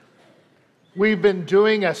We've been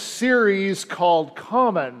doing a series called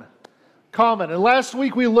Common. And last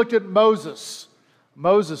week we looked at Moses.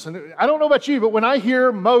 And I don't know about you, but when I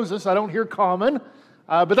hear Moses, I don't hear common.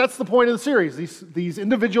 But that's the point of the series. These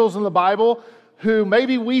individuals in the Bible who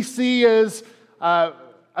maybe we see as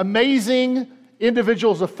amazing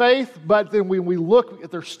individuals of faith, but then when we look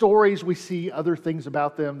at their stories, we see other things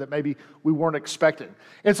about them that maybe we weren't expecting.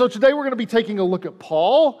 And so today we're going to be taking a look at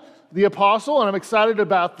Paul, the apostle, and I'm excited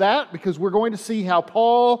about that because we're going to see how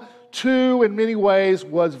Paul, too, in many ways,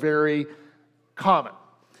 was very common.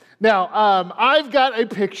 Now, I've got a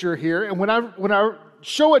picture here, and when I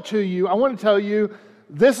show it to you, I want to tell you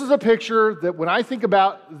this is a picture that when I think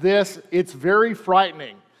about this, it's very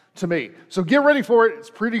frightening to me. So get ready for it. It's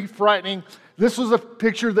pretty frightening. This was a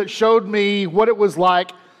picture that showed me what it was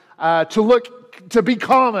like to be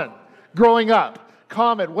common growing up.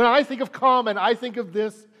 Common. When I think of common, I think of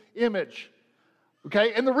this image.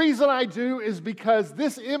 Okay? And the reason I do is because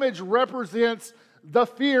this image represents the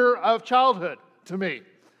fear of childhood to me.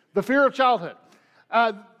 The fear of childhood.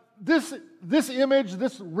 This image,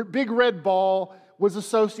 this big red ball, was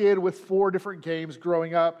associated with 4 different games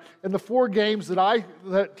growing up. And the 4 games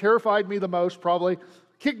that terrified me the most, probably,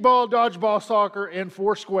 kickball, dodgeball, soccer, and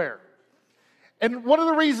Foursquare. And one of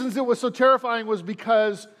the reasons it was so terrifying was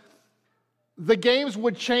because the games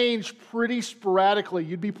would change pretty sporadically.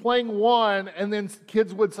 You'd be playing one, and then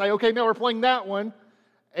kids would say, okay, now we're playing that one.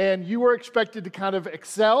 And you were expected to kind of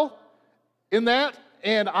excel in that,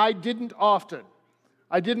 and I didn't often.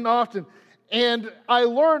 And I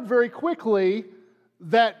learned very quickly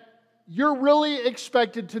that you're really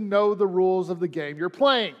expected to know the rules of the game you're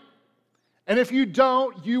playing. And if you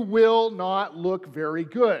don't, you will not look very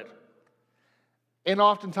good. And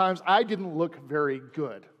oftentimes, I didn't look very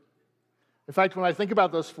good. In fact, when I think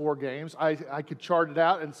about those 4 games, I could chart it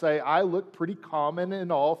out and say, I look pretty common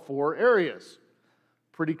in all 4 areas.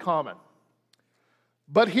 Pretty common.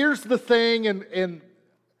 But here's the thing, and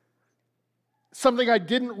something I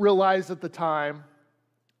didn't realize at the time,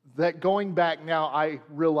 that going back now I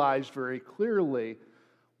realized very clearly,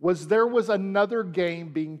 was there was another game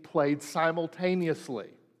being played simultaneously.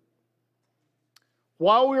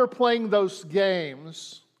 While we were playing those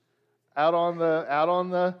games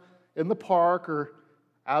in the park or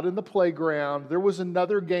out in the playground, there was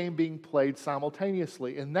another game being played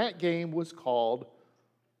simultaneously, and that game was called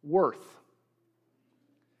Worth.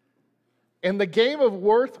 And the game of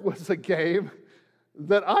Worth was a game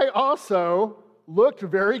that I also looked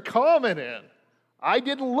very common in. I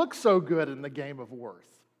didn't look so good in the game of Worth.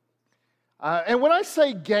 And when I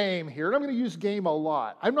say game here, and I'm going to use game a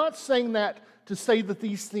lot, I'm not saying that to say that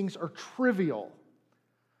these things are trivial.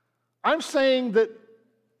 I'm saying that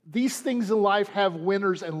these things in life have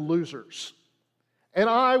winners and losers. And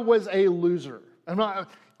I was a loser.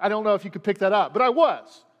 I don't know if you could pick that up, but I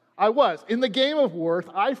was. In the game of Worth,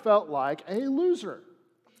 I felt like a loser.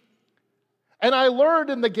 And I learned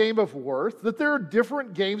in the game of Worth that there are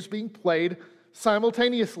different games being played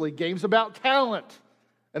simultaneously. Games about talent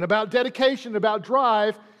and about dedication, about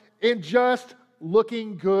drive, and just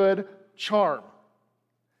looking good charm.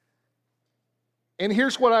 And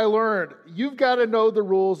here's what I learned. You've got to know the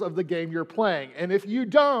rules of the game you're playing. And if you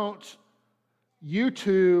don't, you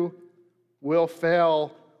too will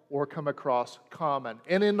fail or come across common.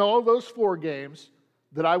 And in all those 4 games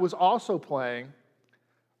that I was also playing,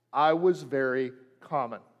 I was very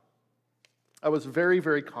common. I was very,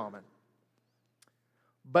 very common.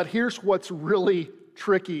 But here's what's really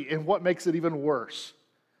tricky and what makes it even worse.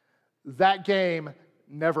 That game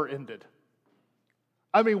never ended.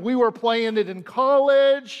 I mean, we were playing it in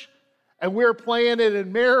college, and we were playing it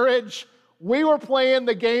in marriage. We were playing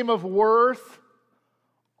the game of Worth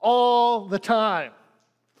all the time.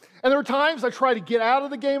 And there were times I tried to get out of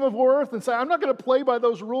the game of Worth and say, I'm not going to play by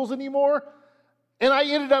those rules anymore. And I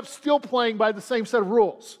ended up still playing by the same set of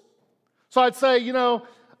rules. So I'd say,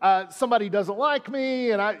 somebody doesn't like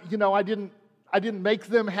me, and I didn't make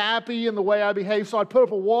them happy in the way I behave. So I'd put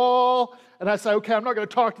up a wall, and I'd say, okay, I'm not going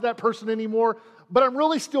to talk to that person anymore. But I'm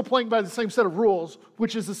really still playing by the same set of rules,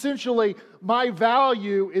 which is essentially my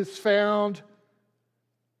value is found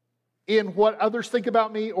in what others think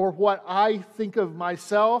about me or what I think of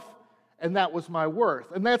myself, and that was my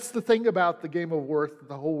worth. And that's the thing about the game of Worth that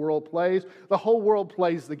the whole world plays. The whole world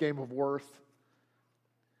plays the game of Worth.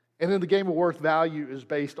 And in the game of Worth, value is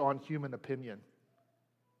based on human opinion.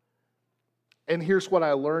 And here's what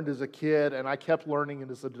I learned as a kid, and I kept learning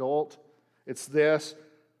as an adult. It's this,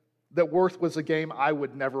 that Worth was a game I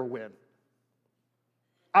would never win.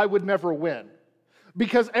 I would never win.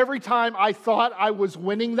 Because every time I thought I was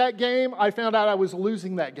winning that game, I found out I was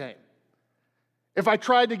losing that game. If I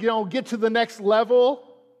tried to get to the next level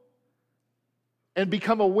and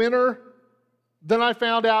become a winner, then I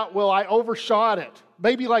found out, well, I overshot it.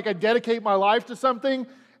 Maybe like I dedicate my life to something,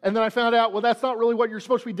 and then I found out, well, that's not really what you're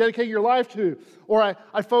supposed to be dedicating your life to. Or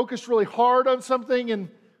I focused really hard on something, and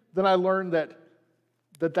then I learned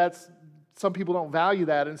that's some people don't value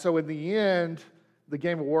that. And so in the end, the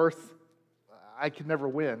game of worth, I could never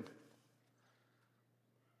win.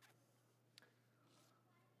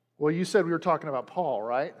 Well, you said we were talking about Paul,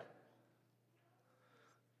 right?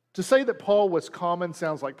 To say that Paul was common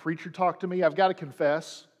sounds like preacher talk to me. I've got to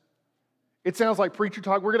confess. It sounds like preacher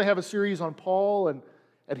talk. We're going to have a series on Paul, and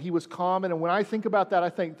he was common. And when I think about that, I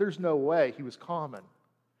think there's no way he was common.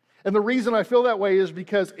 And the reason I feel that way is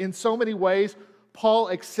because in so many ways, Paul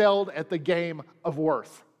excelled at the game of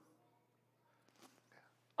worth.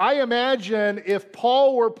 I imagine if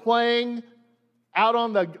Paul were playing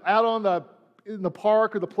in the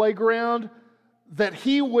park or the playground, that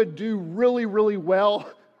he would do really, really well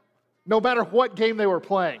no matter what game they were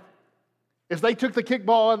playing. If they took the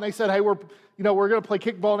kickball and they said, hey, we're going to play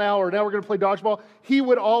kickball now, or now we're going to play dodgeball, he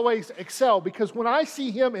would always excel, because when I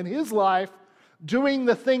see him in his life doing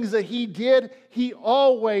the things that he did, he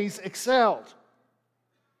always excelled.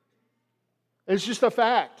 It's just a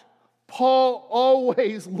fact. Paul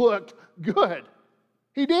always looked good.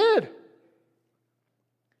 He did.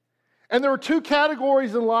 And there were two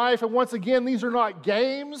categories in life, and once again, these are not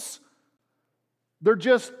games. They're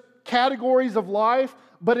just categories of life,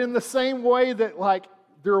 but in the same way that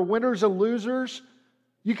there are winners and losers,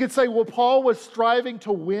 you could say, well, Paul was striving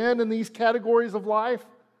to win in these categories of life.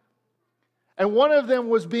 And one of them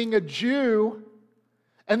was being a Jew,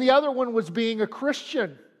 and the other one was being a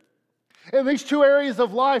Christian. In these two areas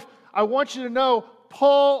of life, I want you to know,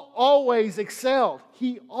 Paul always excelled.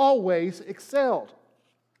 He always excelled.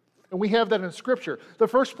 And we have that in Scripture. The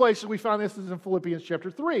first place that we find this is in Philippians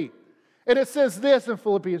chapter 3. And it says this in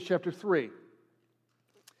Philippians chapter 3.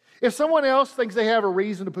 If someone else thinks they have a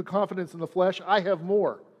reason to put confidence in the flesh, I have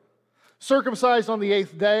more. Circumcised on the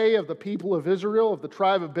 8th day, of the people of Israel, of the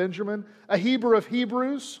tribe of Benjamin, a Hebrew of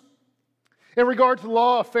Hebrews. In regard to the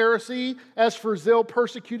law, a Pharisee. As for zeal,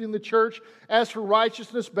 persecuting the church. As for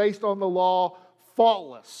righteousness based on the law,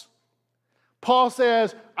 faultless. Paul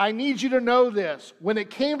says, I need you to know this. When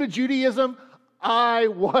it came to Judaism, I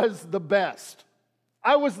was the best.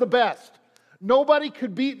 I was the best. Nobody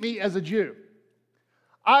could beat me as a Jew.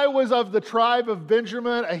 I was of the tribe of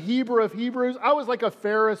Benjamin, a Hebrew of Hebrews. I was like a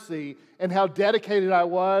Pharisee in how dedicated I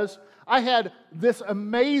was. I had this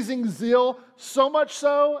amazing zeal, so much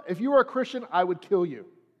so, if you were a Christian, I would kill you.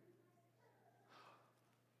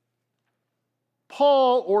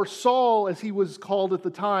 Paul, or Saul as he was called at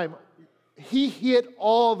the time, he hit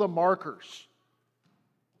all the markers.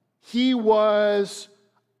 He was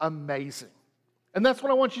amazing. And that's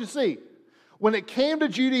what I want you to see. When it came to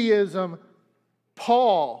Judaism,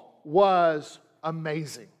 Paul was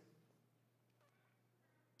amazing.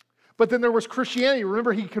 But then there was Christianity.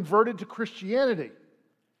 Remember, he converted to Christianity.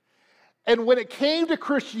 And when it came to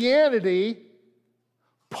Christianity,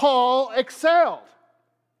 Paul excelled.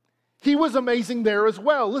 He was amazing there as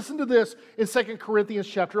well. Listen to this in 2 Corinthians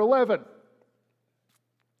chapter 11.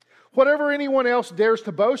 Whatever anyone else dares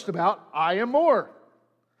to boast about, I am more.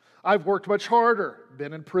 I've worked much harder,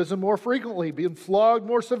 been in prison more frequently, been flogged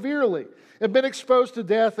more severely, and been exposed to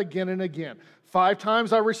death again and again. 5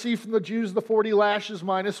 times I received from the Jews the 40 lashes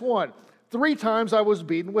minus 1. 3 times I was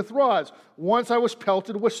beaten with rods. Once I was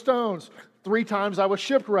pelted with stones. 3 times I was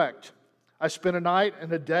shipwrecked. I spent a night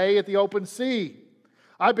and a day at the open sea.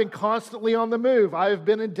 I've been constantly on the move. I have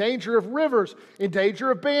been in danger of rivers, in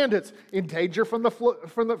danger of bandits, in danger from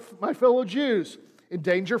my fellow Jews, in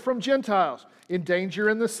danger from Gentiles, in danger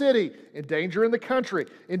in the city, in danger in the country,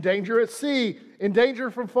 in danger at sea, in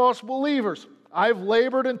danger from false believers. I've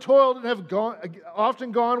labored and toiled and have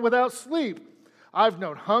often gone without sleep. I've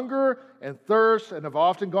known hunger and thirst and have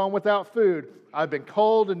often gone without food. I've been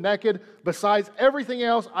cold and naked. Besides everything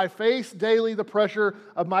else, I face daily the pressure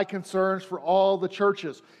of my concerns for all the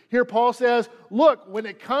churches. Here Paul says, look, when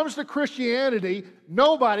it comes to Christianity,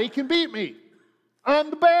 nobody can beat me. I'm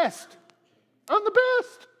the best. I'm the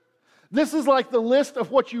best. This is like the list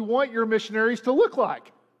of what you want your missionaries to look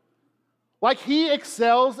like. Like he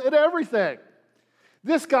excels at everything.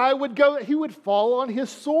 This guy he would fall on his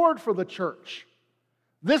sword for the church.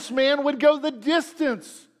 This man would go the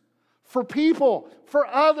distance for people, for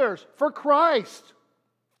others, for Christ.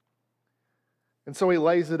 And so he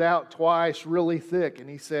lays it out twice really thick, and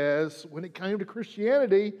he says, when it came to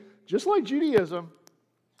Christianity, just like Judaism,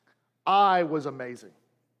 I was amazing.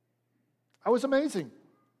 I was amazing.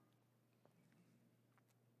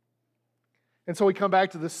 And so we come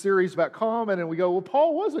back to this series about common, and we go, well,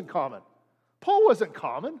 Paul wasn't common. Paul wasn't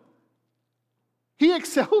common. He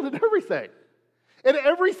excelled at everything. And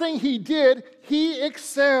everything he did, he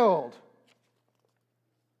excelled.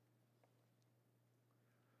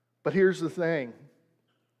 But here's the thing.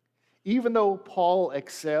 Even though Paul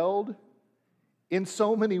excelled, in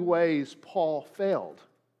so many ways, Paul failed.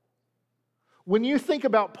 When you think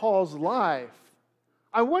about Paul's life,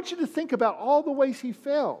 I want you to think about all the ways he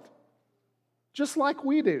failed, just like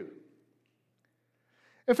we do.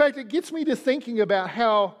 In fact, it gets me to thinking about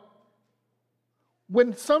how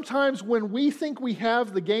sometimes when we think we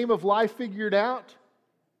have the game of life figured out,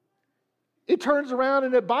 it turns around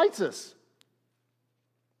and it bites us.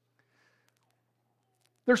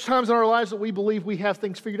 There's times in our lives that we believe we have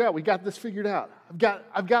things figured out. We got this figured out.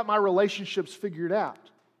 I've got my relationships figured out.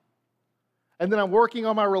 And then I'm working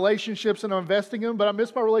on my relationships and I'm investing in them, but I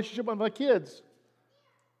miss my relationship with my kids.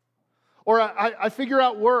 Or I figure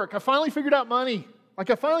out work. I finally figured out money. I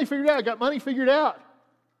got money figured out.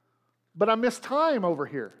 But I miss time over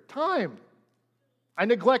here. Time. I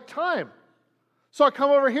neglect time. So I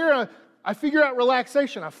come over here and I figure out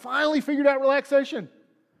relaxation. I finally figured out relaxation.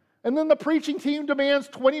 And then the preaching team demands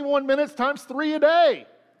 21 minutes times 3 a day.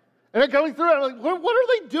 And I'm going through it, I'm like, what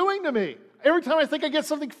are they doing to me? Every time I think I get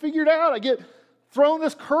something figured out, I get thrown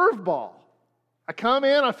this curveball. I come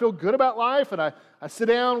in, I feel good about life, and I sit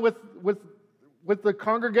down with the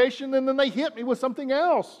congregation, and then they hit me with something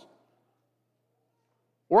else.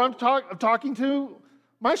 Or I'm talking to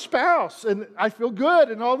my spouse, and I feel good,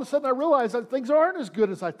 and all of a sudden I realize that things aren't as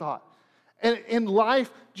good as I thought. And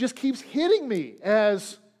life just keeps hitting me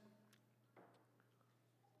as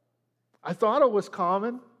I thought it was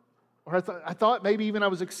common, or I thought maybe even I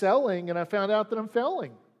was excelling, and I found out that I'm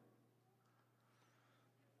failing.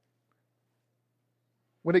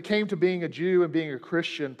 When it came to being a Jew and being a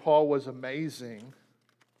Christian, Paul was amazing.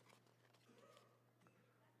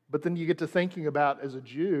 But then you get to thinking about, as a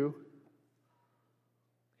Jew,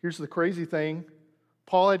 here's the crazy thing,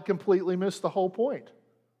 Paul had completely missed the whole point.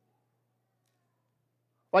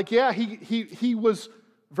 Like, yeah, he was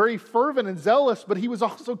very fervent and zealous, but he was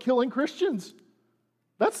also killing Christians.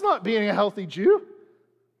 That's not being a healthy Jew.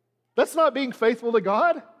 That's not being faithful to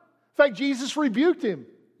God. In fact, Jesus rebuked him.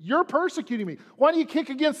 You're persecuting me. Why do you kick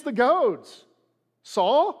against the goads?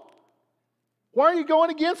 Saul, why are you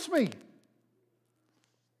going against me?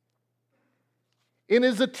 In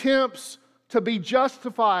his attempts to be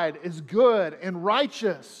justified as good and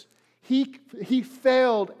righteous, he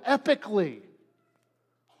failed epically.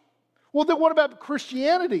 Well, then what about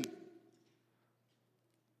Christianity?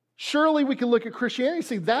 Surely we can look at Christianity and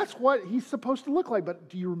say that's what he's supposed to look like. But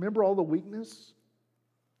do you remember all the weakness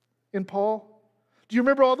in Paul? Do you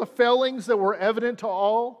remember all the failings that were evident to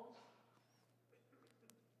all?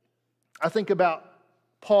 I think about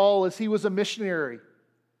Paul as he was a missionary.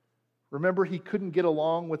 Remember, he couldn't get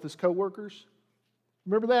along with his coworkers?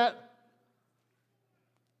 Remember that?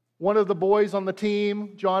 One of the boys on the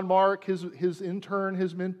team, John Mark, his intern,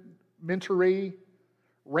 his mentoree,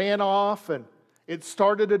 ran off, and it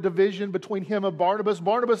started a division between him and Barnabas.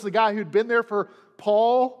 Barnabas, the guy who'd been there for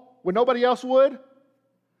Paul when nobody else would.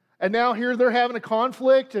 And now here they're having a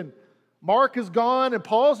conflict, and Mark is gone, and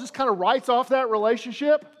Paul just kind of writes off that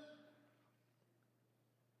relationship.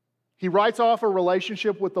 He writes off a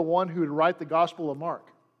relationship with the one who would write the Gospel of Mark.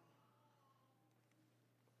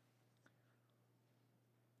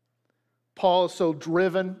 Paul is so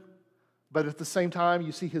driven, but at the same time,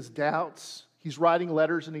 you see his doubts. He's writing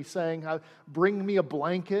letters and he's saying, bring me a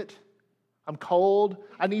blanket. I'm cold.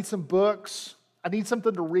 I need some books. I need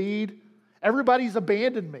something to read. Everybody's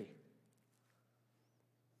abandoned me.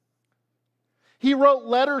 He wrote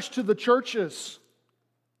letters to the churches,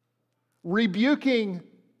 rebuking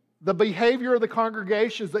the behavior of the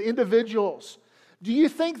congregations, the individuals. Do you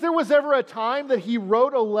think there was ever a time that he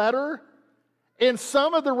wrote a letter and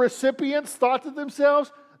some of the recipients thought to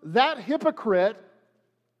themselves, that hypocrite,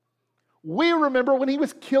 we remember when he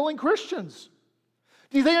was killing Christians?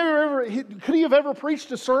 Do you think could he have ever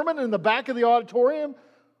preached a sermon in the back of the auditorium?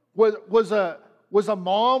 Was a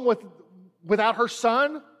mom without her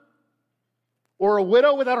son? Or a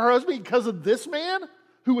widow without her husband because of this man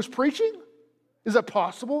who was preaching? Is that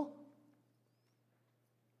possible?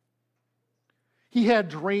 He had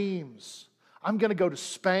dreams. I'm going to go to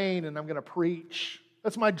Spain and I'm going to preach.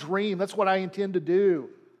 That's my dream. That's what I intend to do.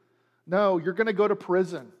 No, you're going to go to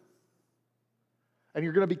prison. And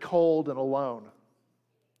you're going to be cold and alone.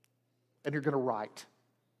 And you're going to write.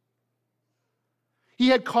 He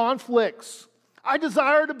had conflicts. I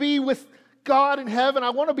desire to be with God in heaven. I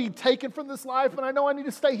want to be taken from this life, and I know I need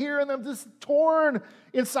to stay here, and I'm just torn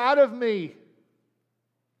inside of me.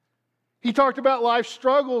 He talked about life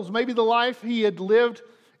struggles, maybe the life he had lived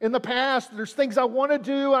in the past. There's things I want to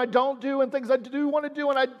do and I don't do, and things I do want to do,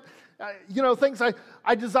 and things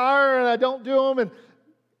I desire and I don't do them, and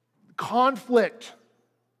conflict.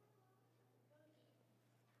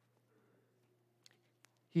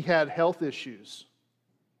 He had health issues.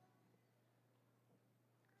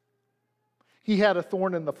 He had a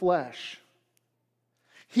thorn in the flesh.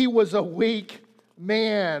 He was a weak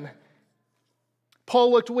man.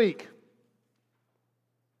 Paul looked weak.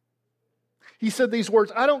 He said these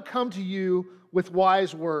words, "I don't come to you with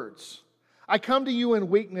wise words. I come to you in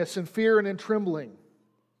weakness and fear and in trembling."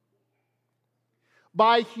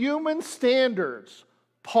 By human standards,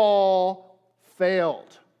 Paul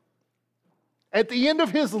failed. At the end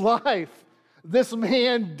of his life, this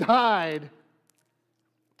man died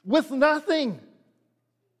with nothing.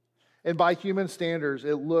 And by human standards,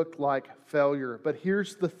 it looked like failure. But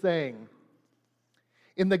here's the thing.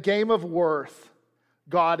 In the game of worth,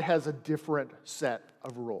 God has a different set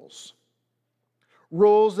of rules.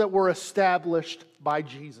 Rules that were established by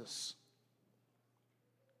Jesus.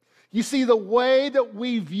 You see, the way that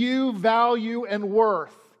we view value and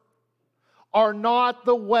worth are not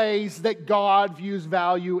the ways that God views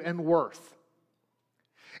value and worth.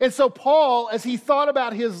 And so Paul, as he thought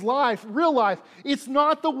about his life, real life, it's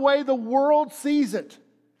not the way the world sees it.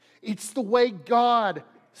 It's the way God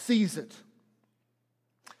sees it.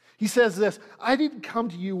 He says this, "I didn't come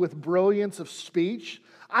to you with brilliance of speech.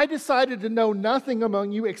 I decided to know nothing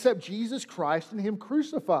among you except Jesus Christ and Him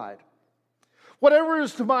crucified. Whatever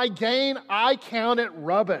is to my gain, I count it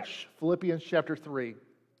rubbish." Philippians chapter 3.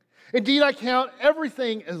 "Indeed, I count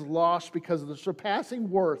everything as lost because of the surpassing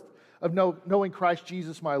worth of knowing Christ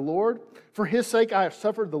Jesus my Lord. For His sake I have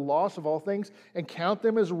suffered the loss of all things and count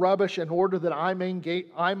them as rubbish in order that I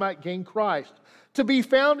might gain Christ. To be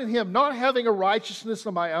found in Him, not having a righteousness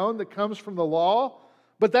of my own that comes from the law,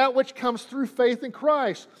 but that which comes through faith in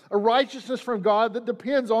Christ, a righteousness from God that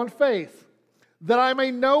depends on faith, that I may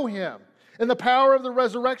know Him and the power of the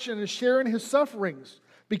resurrection and share in His sufferings,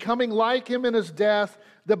 becoming like Him in His death,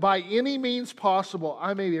 that by any means possible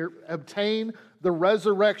I may obtain the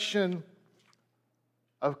resurrection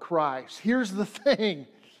of Christ." Here's the thing.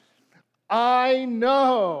 I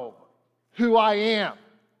know who I am.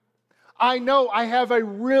 I know I have a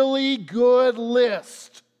really good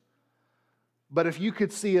list. But if you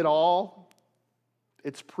could see it all,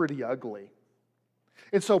 it's pretty ugly.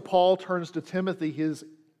 And so Paul turns to Timothy, his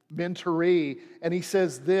mentoree, and he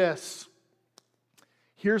says this.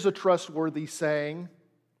 Here's a trustworthy saying.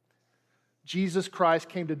 Jesus Christ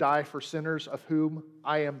came to die for sinners, of whom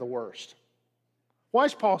I am the worst. Why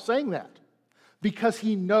is Paul saying that? Because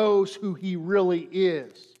he knows who he really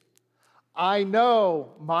is. I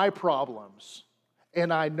know my problems,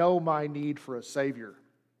 and I know my need for a Savior.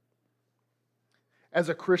 As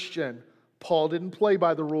a Christian, Paul didn't play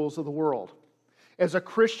by the rules of the world. As a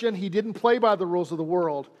Christian, he didn't play by the rules of the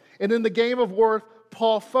world. And in the game of worth,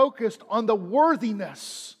 Paul focused on the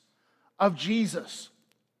worthiness of Jesus.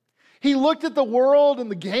 He looked at the world and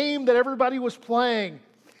the game that everybody was playing.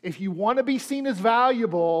 If you want to be seen as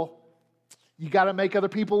valuable, you got to make other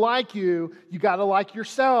people like you. You got to like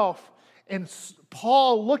yourself. And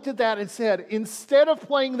Paul looked at that and said, instead of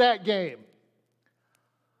playing that game,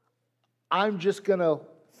 I'm just going to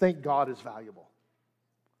think God is valuable.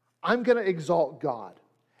 I'm going to exalt God.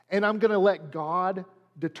 And I'm going to let God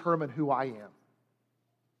determine who I am.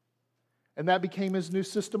 And that became his new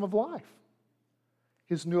system of life,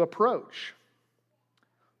 his new approach.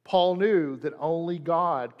 Paul knew that only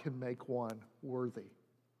God can make one worthy.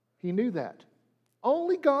 He knew that.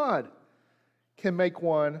 Only God can make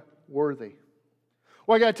one worthy.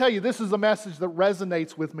 Well, I got to tell you, this is a message that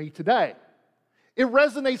resonates with me today. It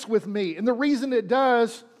resonates with me. And the reason it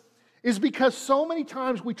does is because so many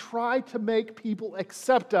times we try to make people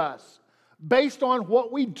accept us based on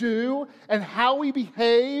what we do and how we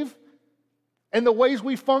behave and the ways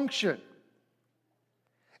we function.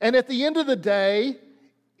 And at the end of the day,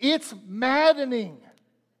 it's maddening.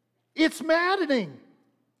 It's maddening.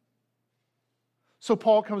 So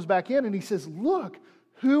Paul comes back in and he says, look,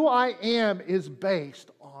 who I am is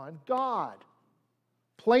based on God.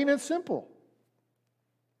 Plain and simple.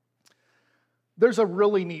 There's a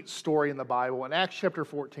really neat story in the Bible in Acts chapter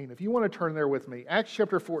 14. If you want to turn there with me, Acts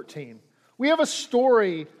chapter 14. We have a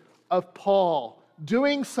story of Paul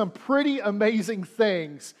doing some pretty amazing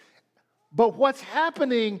things. But what's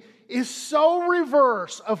happening is so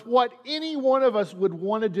reverse of what any one of us would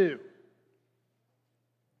want to do.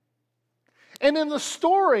 And in the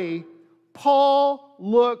story, Paul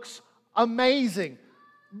looks amazing,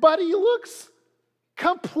 but he looks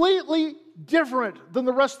completely different than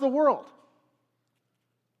the rest of the world.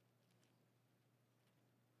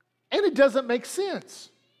 And it doesn't make sense.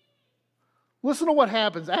 Listen to what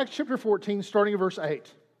happens. Acts chapter 14, starting at verse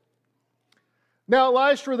 8. Now at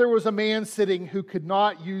Lystra there was a man sitting who could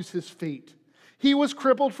not use his feet. He was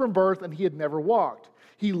crippled from birth, and he had never walked.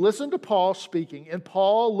 He listened to Paul speaking, and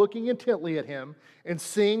Paul, looking intently at him and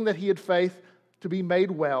seeing that he had faith to be made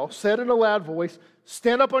well, said in a loud voice,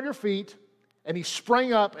 "Stand up on your feet." And he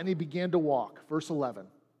sprang up and he began to walk. Verse 11.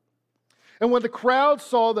 And when the crowd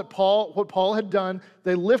saw that what Paul had done,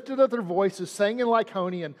 they lifted up their voices, saying in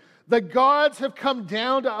Lycaonian, "The gods have come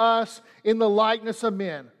down to us in the likeness of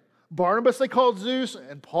men." Barnabas they called Zeus,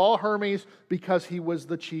 and Paul Hermes, because he was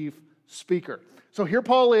the chief speaker. So here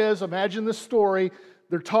Paul is. Imagine this story.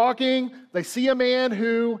 They're talking. They see a man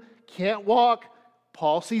who can't walk.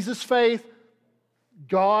 Paul sees his faith.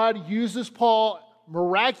 God uses Paul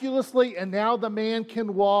miraculously, and now the man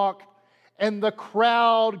can walk, and the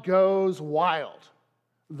crowd goes wild.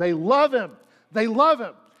 They love him. They love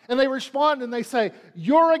him. And they respond and they say,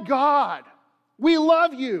 "You're a god. We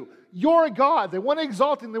love you. You're a god." They want to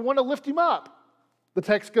exalt him. They want to lift him up. The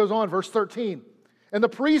text goes on, verse 13. And the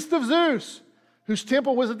priest of Zeus, whose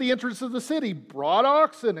temple was at the entrance of the city, brought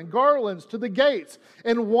oxen and garlands to the gates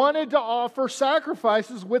and wanted to offer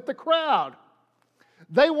sacrifices with the crowd.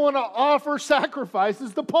 They want to offer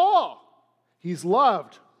sacrifices to Paul. He's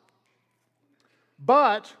loved.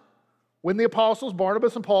 But when the apostles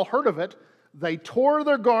Barnabas and Paul heard of it, they tore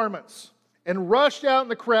their garments and rushed out in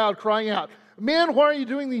the crowd, crying out, "Men, why are you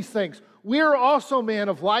doing these things? We are also men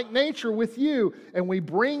of like nature with you, and we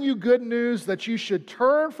bring you good news that you should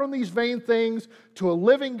turn from these vain things to a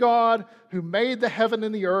living God who made the heaven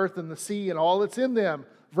and the earth and the sea and all that's in them."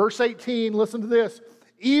 Verse 18, listen to this.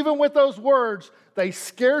 Even with those words, they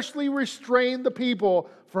scarcely restrained the people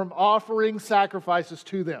from offering sacrifices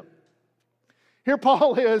to them. Here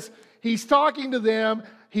Paul is, he's talking to them,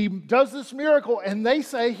 he does this miracle, and they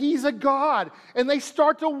say he's a god, and they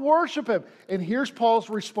start to worship him. And here's Paul's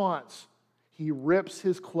response. He rips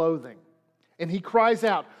his clothing, and he cries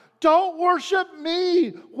out, "Don't worship me!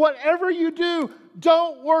 Whatever you do,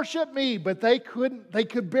 don't worship me!" But they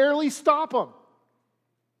could barely stop him.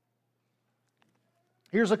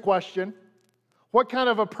 Here's a question. What kind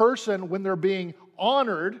of a person, when they're being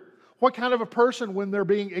honored, what kind of a person, when they're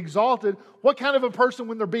being exalted, what kind of a person,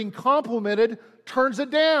 when they're being complimented, turns it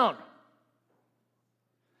down?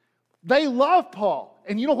 They love Paul.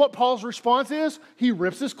 And you know what Paul's response is? He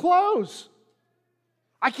rips his clothes.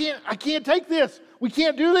 I can't take this. We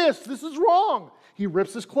can't do this. This is wrong. He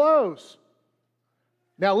rips his clothes.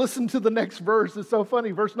 Now listen to the next verse. It's so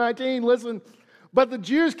funny. Verse 19, listen. But the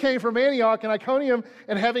Jews came from Antioch and Iconium,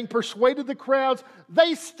 and having persuaded the crowds,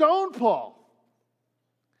 they stoned Paul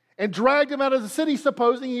and dragged him out of the city,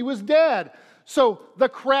 supposing he was dead. So the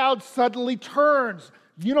crowd suddenly turns.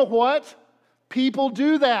 You know what? People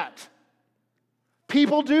do that.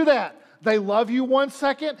 People do that. They love you one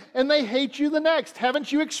second, and they hate you the next.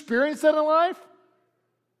 Haven't you experienced that in life?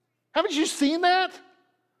 Haven't you seen that?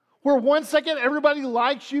 Where one second everybody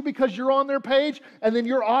likes you because you're on their page, and then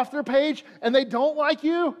you're off their page, and they don't like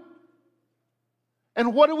you?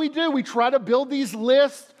 And what do? We try to build these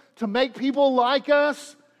lists to make people like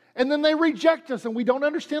us, and then they reject us, and we don't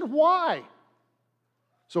understand why.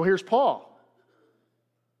 So here's Paul.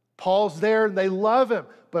 Paul's there, and they love him,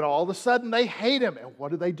 but all of a sudden they hate him. And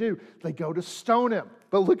what do? They go to stone him.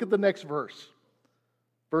 But look at the next verse.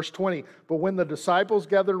 Verse 20. But when the disciples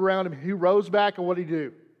gathered around him, he rose back, and what did he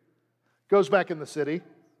do? Goes back in the city.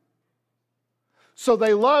 So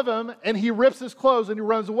they love him, and he rips his clothes and he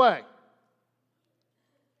runs away.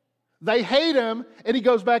 They hate him, and he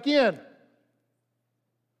goes back in.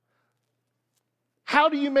 How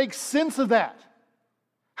do you make sense of that?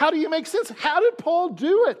 How do you make sense? How did Paul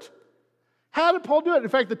do it? How did Paul do it? In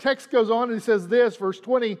fact, the text goes on and it says this, verse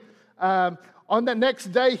 20. On the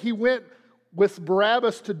next day, he went with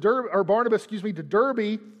Barnabas to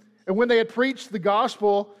Derbe, and when they had preached the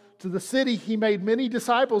gospel to the city, he made many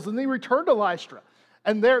disciples, and they returned to Lystra.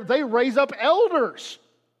 And there they raise up elders.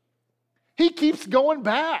 He keeps going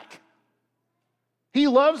back. He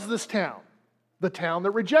loves this town, the town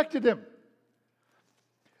that rejected him.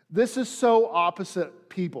 This is so opposite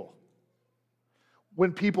people.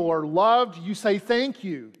 When people are loved, you say thank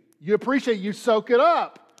you. You appreciate, you soak it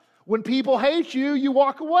up. When people hate you, you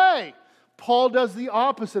walk away. Paul does the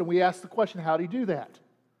opposite, and we ask the question, how did he do that?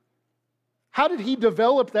 How did he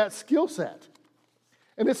develop that skill set?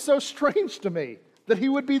 And it's so strange to me that he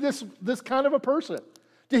would be this kind of a person.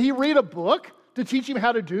 Did he read a book to teach him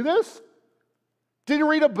how to do this? Did he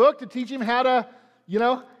read a book to teach him how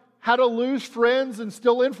to lose friends and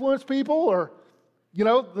still influence people? Or,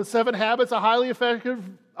 the 7 habits of highly effective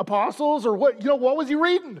apostles? Or what was he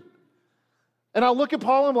reading? And I look at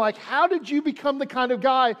Paul and I'm like, how did you become the kind of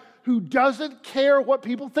guy who doesn't care what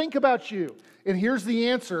people think about you? And here's the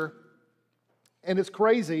answer, and it's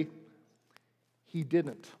crazy. He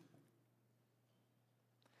didn't.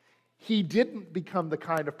 He didn't become the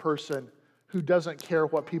kind of person who doesn't care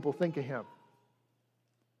what people think of him.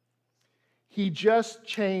 He just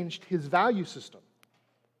changed his value system.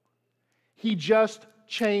 He just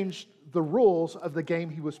changed the rules of the game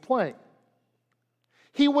he was playing.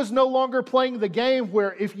 He was no longer playing the game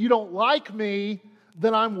where if you don't like me,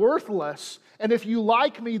 then I'm worthless. And if you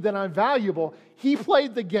like me, then I'm valuable. He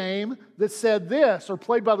played the game that said this, or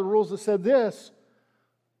played by the rules that said this: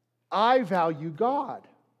 I value God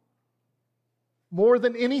more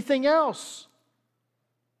than anything else.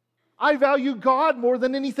 I value God more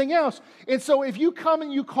than anything else. And so if you come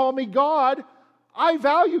and you call me God, I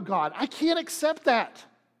value God. I can't accept that.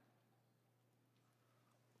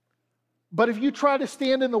 But if you try to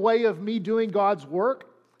stand in the way of me doing God's work,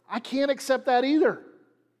 I can't accept that either.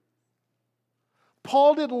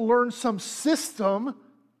 Paul didn't learn some system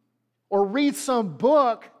or read some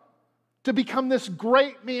book to become this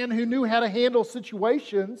great man who knew how to handle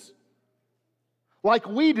situations like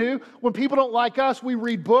we do. When people don't like us, we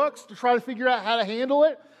read books to try to figure out how to handle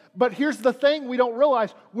it. But here's the thing we don't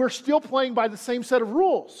realize: we're still playing by the same set of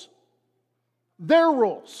rules. Their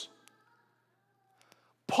rules.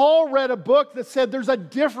 Paul read a book that said there's a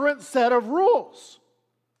different set of rules.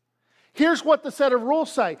 Here's what the set of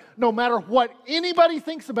rules say: no matter what anybody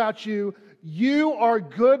thinks about you, you are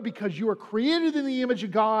good because you are created in the image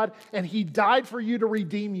of God and He died for you to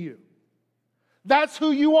redeem you. That's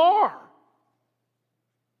who you are.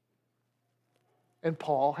 And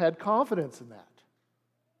Paul had confidence in that.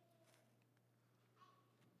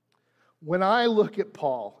 When I look at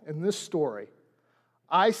Paul in this story,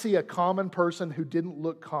 I see a common person who didn't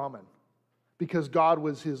look common because God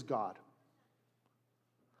was his God.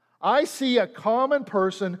 I see a common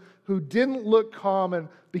person who didn't look common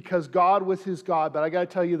because God was his God. But I got to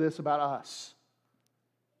tell you this about us.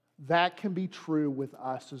 That can be true with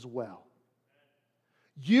us as well.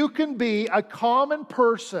 You can be a common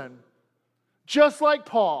person just like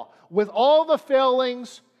Paul, with all the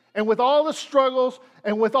failings and with all the struggles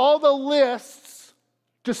and with all the lists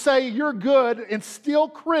to say you're good, and still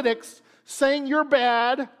critics saying you're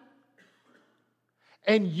bad.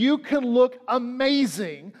 And you can look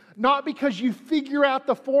amazing, not because you figure out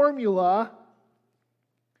the formula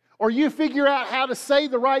or you figure out how to say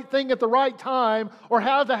the right thing at the right time or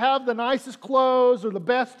how to have the nicest clothes or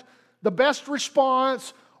the best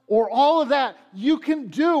response or all of that. You can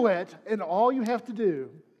do it, and all you have to do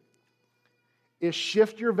is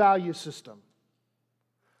shift your value system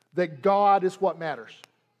that God is what matters.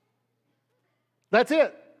 That's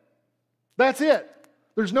it. That's it.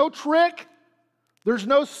 There's no trick. There's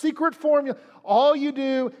no secret formula. All you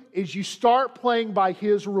do is you start playing by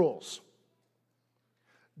His rules.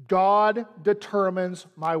 God determines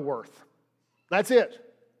my worth. That's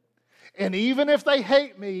it. And even if they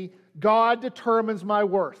hate me, God determines my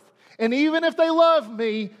worth. And even if they love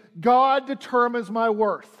me, God determines my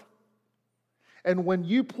worth. And when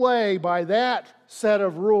you play by that set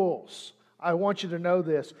of rules, I want you to know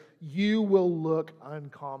this: you will look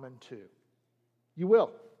uncommon too. You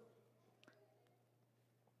will.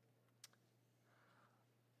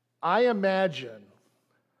 I imagine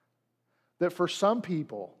that for some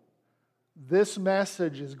people, this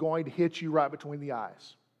message is going to hit you right between the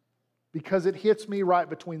eyes, because it hits me right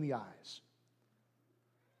between the eyes.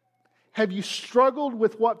 Have you struggled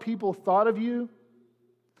with what people thought of you?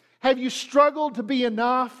 Have you struggled to be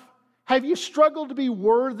enough? Have you struggled to be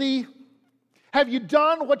worthy? Have you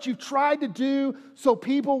done what you've tried to do so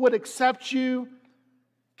people would accept you?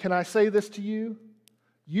 Can I say this to you?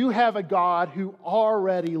 You have a God who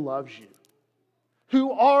already loves you,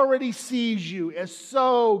 who already sees you as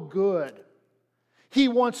so good. He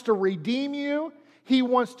wants to redeem you. He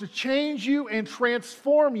wants to change you and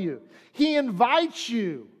transform you. He invites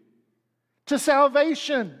you to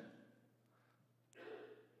salvation,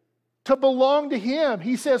 to belong to Him.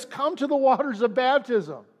 He says, come to the waters of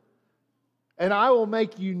baptism, and I will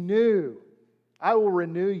make you new. I will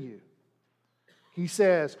renew you. He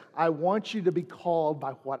says, I want you to be called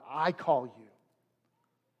by what I call you.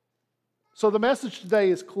 So the message today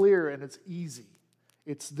is clear and it's easy.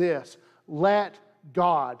 It's this: let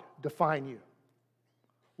God define you.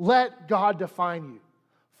 Let God define you.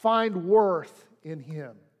 Find worth in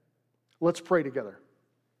Him. Let's pray together.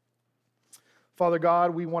 Father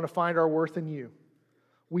God, we want to find our worth in You.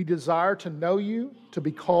 We desire to know You, to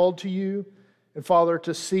be called to You, and Father,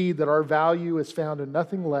 to see that our value is found in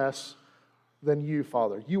nothing less than You,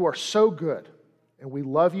 Father. You are so good, and we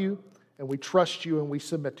love You, and we trust you and we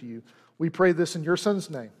submit to you. We pray this in your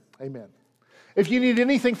Son's name. Amen. If you need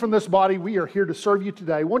anything from this body, we are here to serve you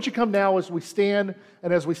today. Won't you come now as we stand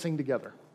and as we sing together?